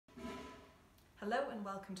Hello and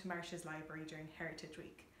welcome to Marsh's library during Heritage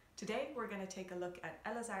Week. Today we're going to take a look at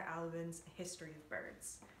Albin's History of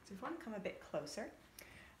Birds. So if you want to come a bit closer.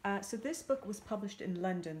 So this book was published in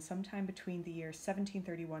London sometime between the years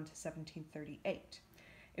 1731 to 1738.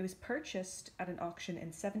 It was purchased at an auction in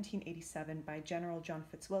 1787 by General John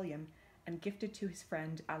Fitzwilliam and gifted to his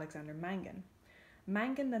friend Alexander Mangan.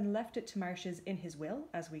 Mangan then left it to Marsh's in his will,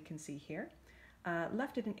 as we can see here.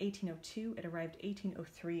 Left it in 1802, it arrived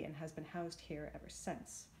 1803 and has been housed here ever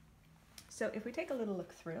since. So if we take a little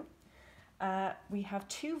look through, we have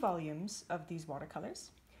 2 volumes of these watercolours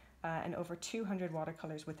and over 200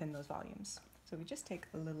 watercolours within those volumes. So we just take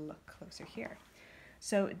a little look closer here.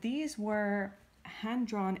 So these were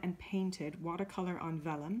hand-drawn and painted watercolour on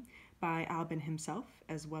vellum by Albin himself,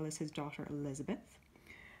 as well as his daughter Elizabeth.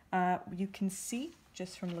 You can see,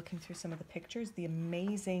 just from looking through some of the pictures, the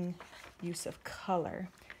amazing use of colour.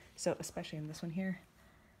 So especially in this one here.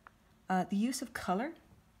 The use of colour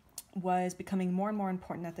was becoming more and more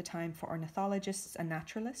important at the time for ornithologists and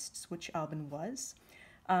naturalists, which Albin was.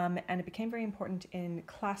 And it became very important in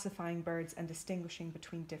classifying birds and distinguishing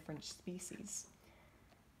between different species.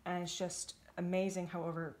 And it's just amazing how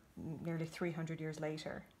over nearly 300 years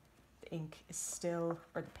later, the ink is still,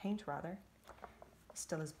 or the paint rather,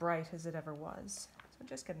 still as bright as it ever was. So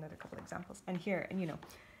just get another couple examples. And here,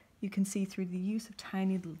 you can see through the use of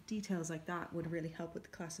tiny little details like that would really help with the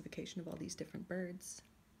classification of all these different birds.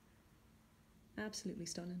 Absolutely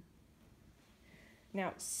stunning.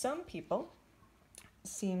 Now, some people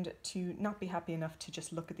seemed to not be happy enough to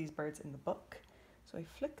just look at these birds in the book. So I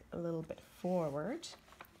flick a little bit forward.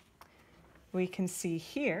 We can see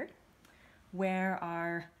here where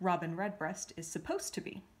our robin redbreast is supposed to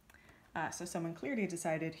be. So someone clearly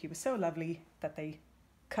decided he was so lovely that they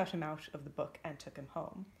cut him out of the book and took him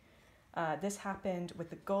home. This happened with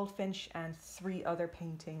the goldfinch and 3 other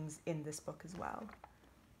paintings in this book as well.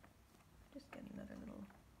 Just getting another little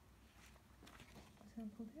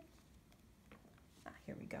example there.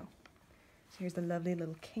 Here we go. So here's the lovely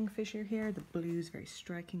little kingfisher here. The blue is very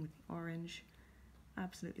striking with the orange.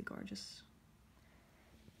 Absolutely gorgeous.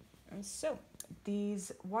 And so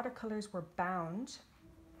these watercolors were bound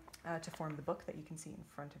to form the book that you can see in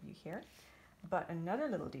front of you here. But another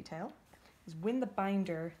little detail is when the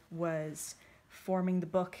binder was forming the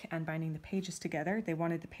book and binding the pages together, they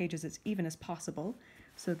wanted the pages as even as possible.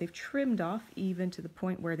 So they've trimmed off even to the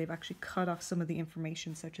point where they've actually cut off some of the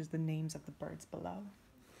information, such as the names of the birds below.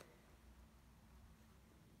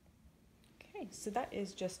 Okay, so that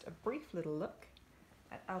is just a brief little look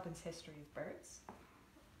at Albin's History of Birds.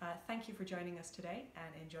 Thank you for joining us today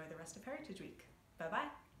and enjoy the rest of Heritage Week. Bye-bye.